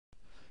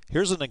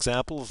Here's an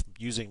example of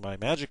using my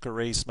Magic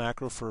Erase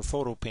macro for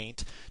Photo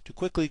Paint to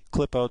quickly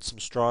clip out some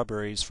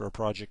strawberries for a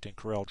project in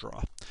Corel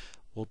Draw.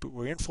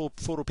 We're in full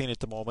Photo Paint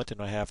at the moment,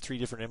 and I have 3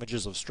 different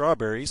images of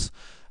strawberries.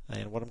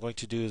 And what I'm going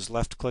to do is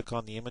left click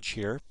on the image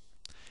here,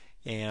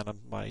 and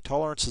my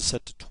tolerance is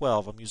set to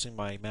 12. I'm using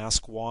my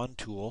Mask Wand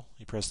tool.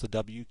 You press the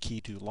W key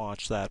to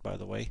launch that, by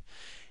the way.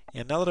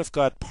 And now that I've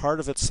got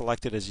part of it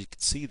selected, as you can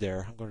see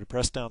there, I'm going to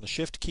press down the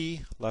Shift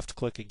key, left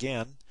click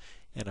again,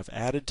 and I've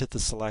added to the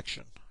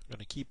selection. I'm going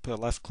to keep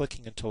left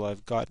clicking until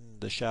I've gotten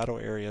the shadow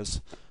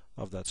areas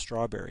of that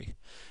strawberry.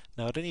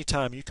 Now at any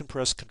time you can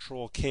press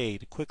Control K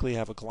to quickly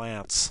have a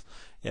glance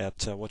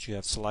at what you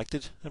have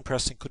selected, and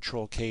pressing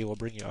Control K will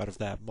bring you out of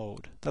that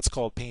mode. That's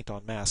called Paint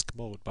on Mask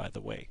mode, by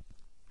the way.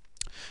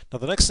 Now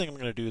the next thing I'm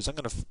going to do is I'm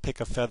going to pick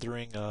a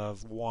feathering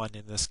of 1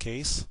 in this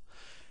case,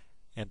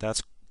 and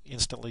that's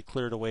instantly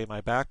cleared away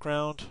my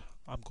background.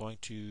 I'm going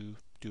to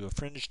do a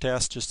fringe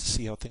test just to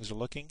see how things are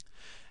looking,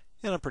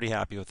 and I'm pretty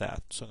happy with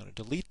that. So I'm going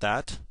to delete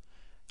that,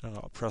 and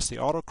I'll press the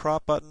auto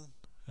crop button,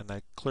 and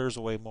that clears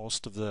away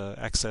most of the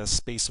excess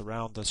space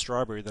around the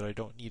strawberry that I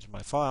don't need in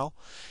my file.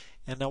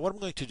 And now what I'm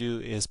going to do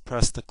is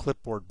press the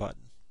clipboard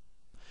button.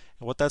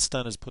 And what that's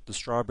done is put the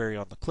strawberry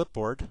on the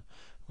clipboard. I'm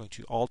going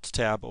to Alt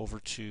Tab over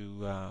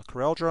to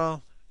Corel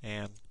Draw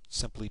and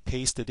simply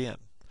paste it in.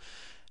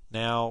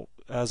 Now,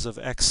 as of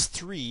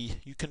X3,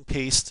 you can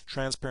paste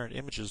transparent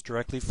images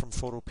directly from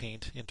Photo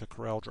Paint into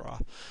Corel Draw.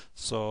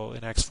 So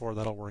in X4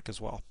 that'll work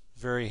as well.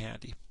 Very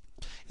handy.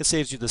 It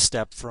saves you the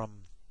step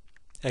from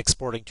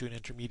exporting to an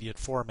intermediate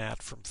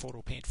format from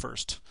Photo Paint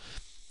first.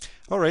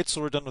 Alright,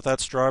 so we're done with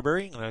that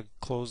strawberry. I'm going to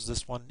close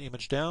this one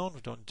image down.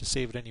 We don't need to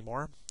save it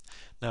anymore.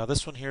 Now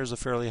this one here is a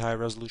fairly high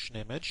resolution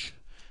image.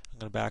 I'm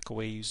going to back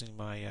away using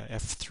my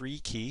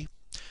F3 key.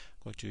 I'm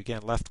going to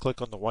again left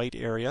click on the white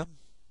area,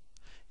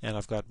 and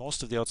I've got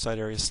most of the outside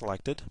area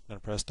selected. I'm going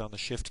to press down the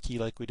Shift key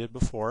like we did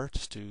before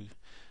just to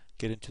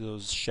get into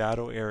those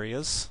shadow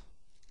areas.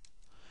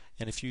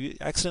 And if you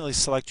accidentally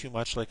select too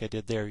much like I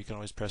did there, you can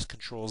always press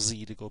Control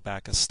Z to go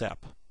back a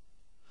step.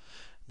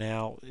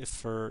 Now,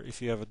 if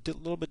you have a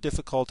little bit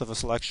difficult of a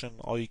selection,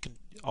 all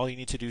you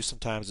need to do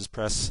sometimes is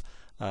press,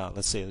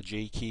 let's say, the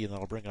J key, and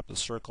that'll bring up the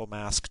Circle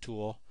Mask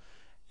tool,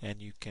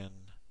 and you can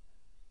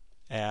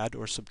add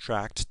or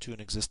subtract to an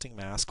existing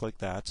mask like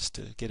that, just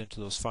to get into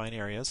those fine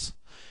areas.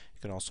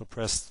 You can also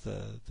press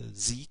the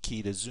Z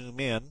key to zoom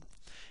in,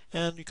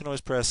 and you can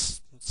always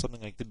press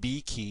something like the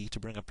B key to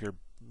bring up your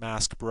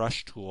mask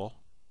brush tool,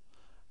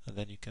 and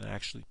then you can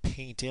actually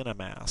paint in a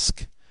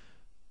mask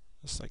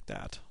just like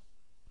that.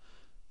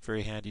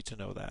 Very handy to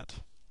know that.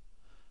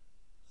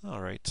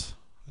 Alright,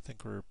 I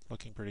think we're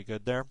looking pretty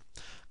good there.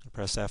 I'm going to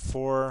press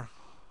F4,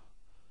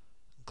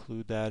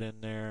 include that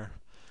in there.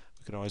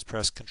 We can always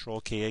press Control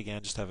K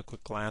again, just have a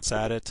quick glance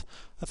at it.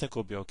 I think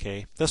we'll be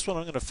okay. This one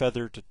I'm going to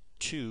feather to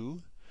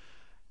 2,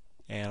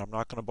 and I'm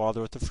not going to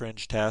bother with the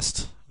fringe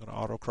test. I'm going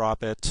to auto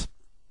crop it,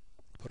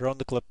 put it on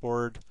the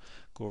clipboard,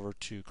 go over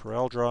to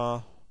Corel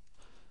Draw.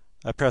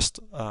 I pressed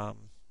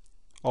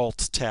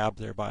Alt Tab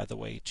there, by the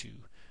way, to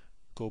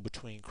go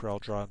between Corel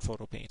Draw and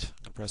Photo Paint.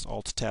 I'm going to press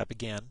Alt Tab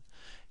again,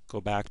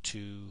 go back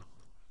to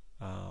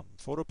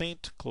Photo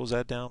Paint, close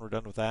that down, we're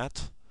done with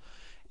that.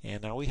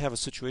 And now we have a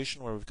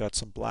situation where we've got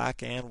some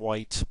black and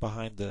white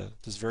behind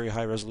this very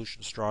high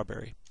resolution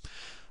strawberry.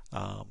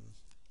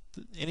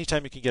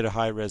 Anytime you can get a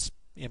high res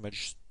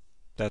image,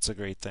 that's a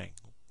great thing.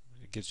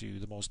 It gives you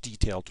the most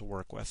detail to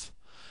work with.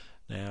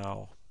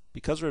 Now,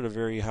 because we're at a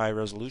very high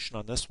resolution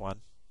on this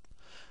one,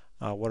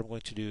 what I'm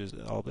going to do is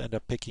I'll end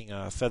up picking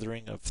a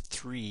feathering of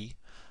 3.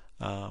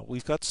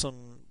 We've got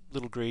some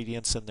little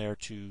gradients in there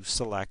to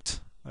select.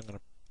 I'm going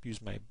to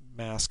use my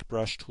mask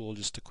brush tool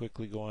just to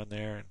quickly go in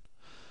there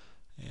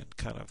and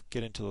kind of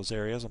get into those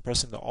areas. I'm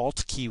pressing the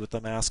Alt key with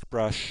the mask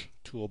brush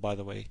tool, by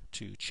the way,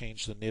 to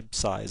change the nib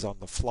size on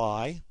the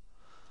fly.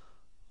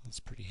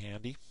 That's pretty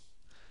handy.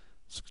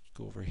 Let's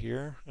go over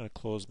here. I'm going to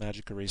close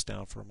Magic Erase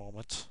down for a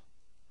moment.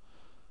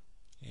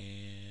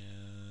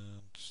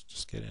 And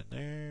just get in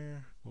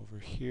there, go over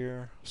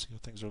here, see how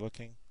things are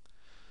looking.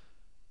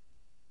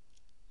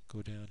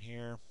 Go down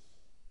here,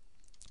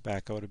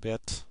 back out a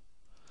bit.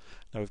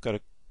 Now we've got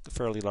a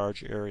fairly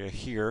large area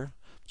here.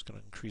 I'm just going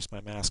to increase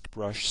my mask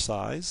brush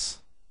size.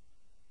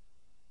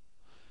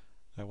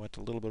 I went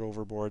a little bit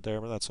overboard there,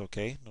 but that's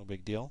okay, no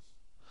big deal.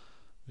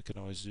 We can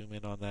always zoom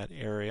in on that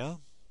area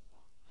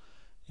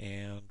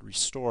and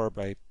restore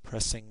by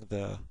pressing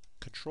the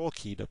Control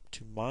key to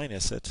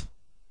minus it,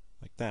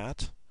 like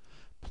that.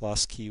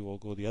 Plus key will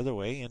go the other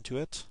way into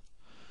it.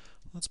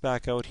 Let's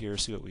back out here,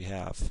 see what we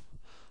have.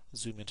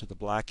 Zoom into the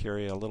black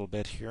area a little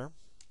bit here.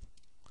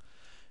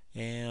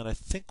 And I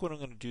think what I'm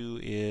going to do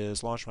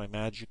is launch my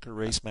Magic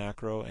Erase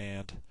macro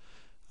and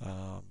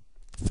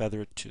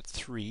feather it to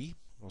 3.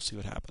 We'll see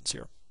what happens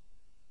here.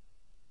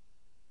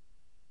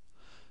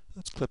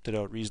 That's clipped it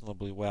out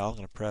reasonably well. I'm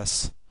going to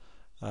press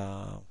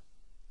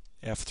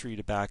F3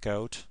 to back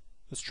out.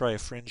 Let's try a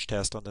fringe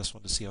test on this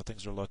one to see how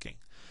things are looking.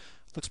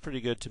 Looks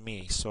pretty good to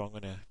me, so I'm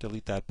going to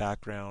delete that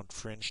background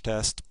fringe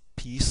test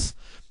piece,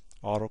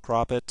 auto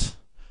crop it,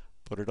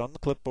 put it on the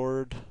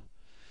clipboard,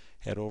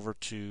 head over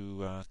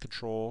to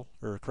Control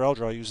or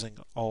CorelDRAW using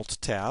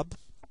Alt-Tab,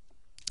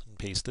 and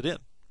paste it in.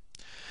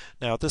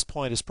 Now at this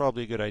point it's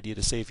probably a good idea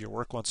to save your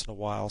work once in a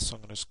while, so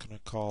I'm just going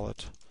to call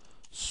it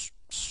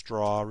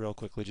straw real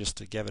quickly just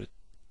to give it,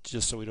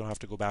 just so we don't have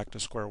to go back to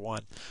square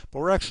one. But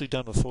we're actually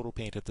done with Photo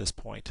Paint at this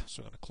point.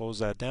 So I'm going to close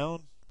that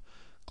down,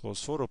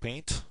 close Photo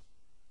Paint,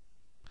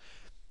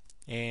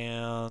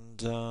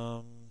 and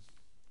now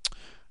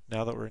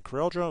that we're in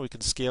CorelDRAW we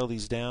can scale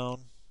these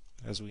down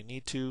as we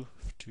need to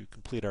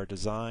complete our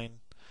design.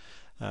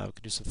 We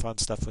can do some fun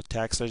stuff with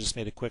text. I just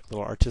made a quick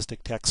little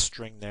artistic text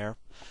string there.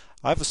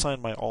 I've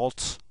assigned my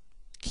Alt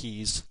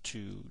keys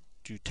to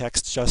do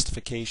text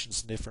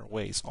justifications in different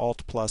ways.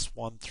 Alt plus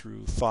 1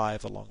 through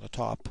 5 along the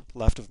top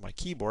left of my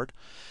keyboard.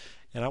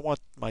 And I want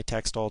my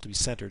text all to be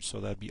centered, so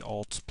that'd be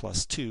Alt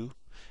plus 2.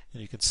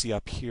 And you can see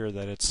up here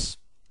that it's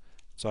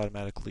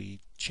automatically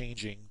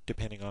changing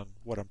depending on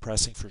what I'm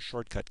pressing for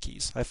shortcut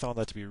keys. I found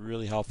that to be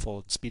really helpful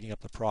in speeding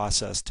up the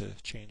process to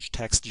change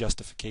text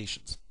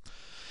justifications.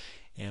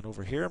 And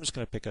over here I'm just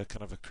going to pick a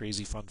kind of a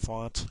crazy fun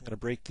font. I'm going to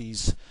break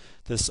this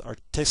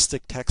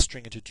artistic text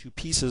string into two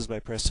pieces by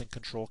pressing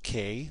Control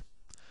K.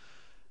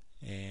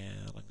 And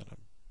I'm going to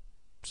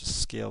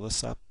just scale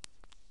this up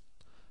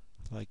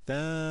like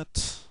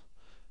that.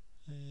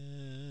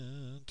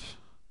 And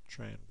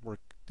try and work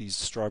these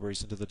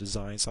strawberries into the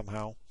design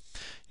somehow.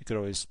 You could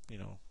always,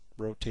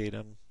 rotate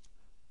them,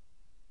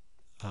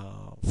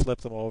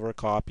 flip them over,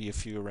 copy a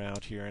few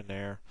around here and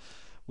there.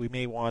 We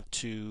may want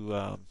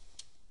to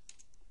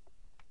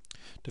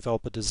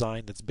develop a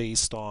design that's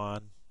based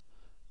on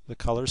the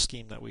color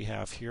scheme that we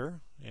have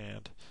here,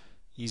 and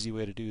easy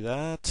way to do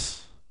that.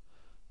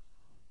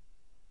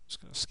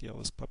 Just going to scale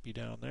this puppy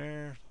down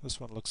there. This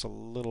one looks a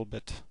little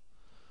bit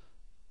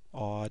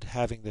odd.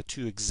 Having the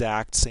two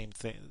exact same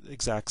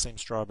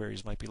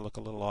strawberries might look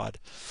a little odd.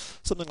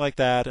 Something like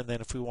that. And then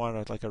if we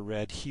wanted like a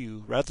red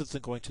hue, rather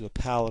than going to the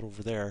palette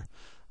over there,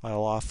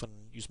 I'll often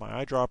use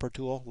my eyedropper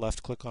tool,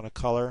 left click on a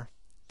color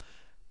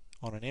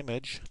on an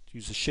image,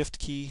 use the shift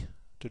key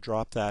to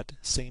drop that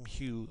same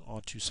hue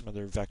onto some of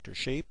their vector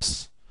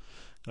shapes.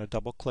 I'm going to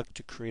double click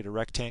to create a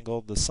rectangle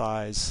the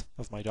size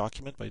of my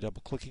document by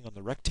double clicking on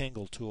the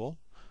rectangle tool.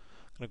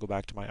 I'm going to go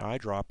back to my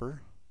eyedropper,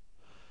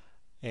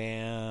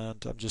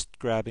 and I'm just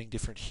grabbing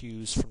different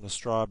hues from the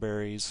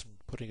strawberries and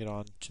putting it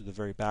onto the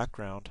very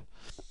background.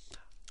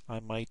 I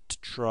might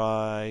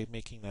try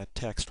making that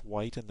text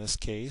white in this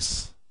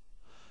case,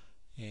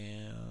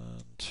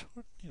 and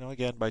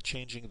again, by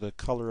changing the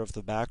color of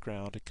the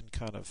background it can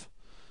kind of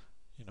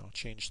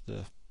change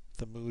the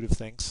mood of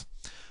things.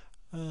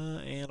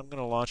 And I'm going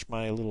to launch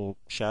my little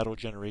shadow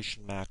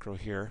generation macro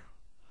here.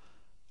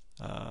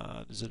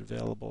 Is it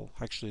available?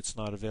 Actually, it's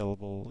not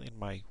available in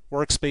my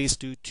workspace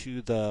due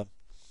to the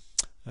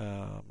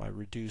my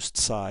reduced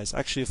size.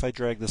 Actually, if I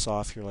drag this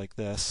off here like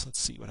this, let's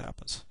see what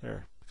happens.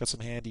 There, I've got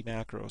some handy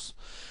macros.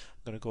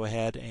 I'm going to go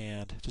ahead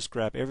and just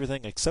grab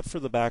everything except for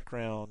the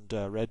background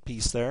red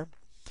piece there,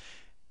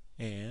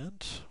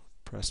 and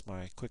press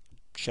my quick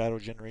shadow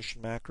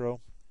generation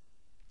macro.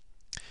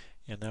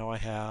 And now I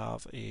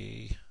have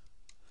a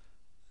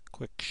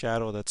quick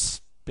shadow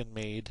that's been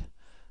made.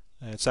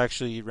 It's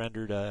actually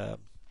rendered a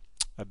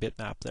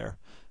bitmap there.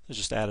 It's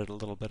just added a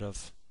little bit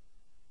of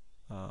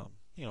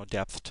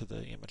depth to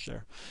the image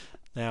there.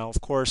 Now,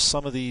 of course,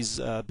 some of these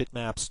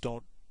bitmaps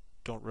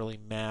don't really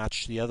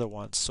match the other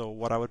ones. So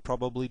what I would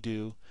probably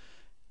do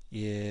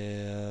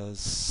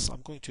is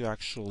I'm going to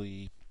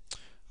actually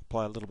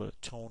apply a little bit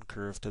of tone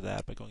curve to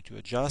that by going to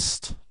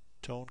Adjust,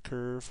 Tone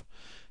Curve.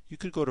 You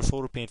could go to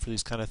Photo Paint for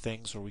these kind of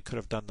things, or we could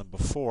have done them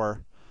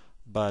before,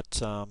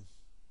 but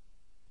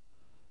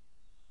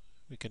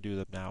we can do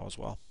them now as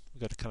well. We've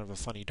got kind of a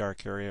funny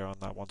dark area on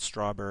that one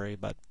strawberry,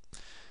 but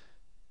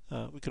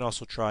we can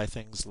also try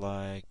things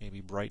like maybe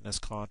brightness,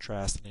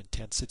 contrast, and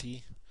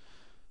intensity.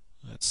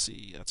 Let's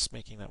see, that's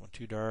making that one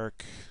too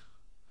dark.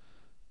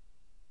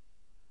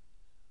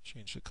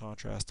 Change the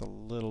contrast a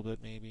little bit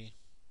maybe.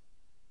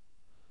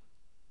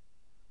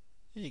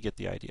 You get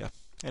the idea.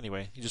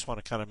 Anyway, you just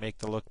want to kind of make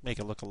it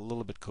look a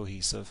little bit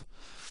cohesive.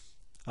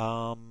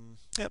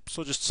 Yep.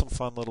 So just some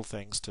fun little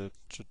things to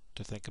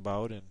think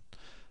about, and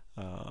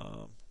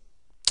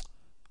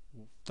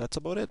that's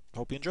about it.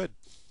 Hope you enjoyed.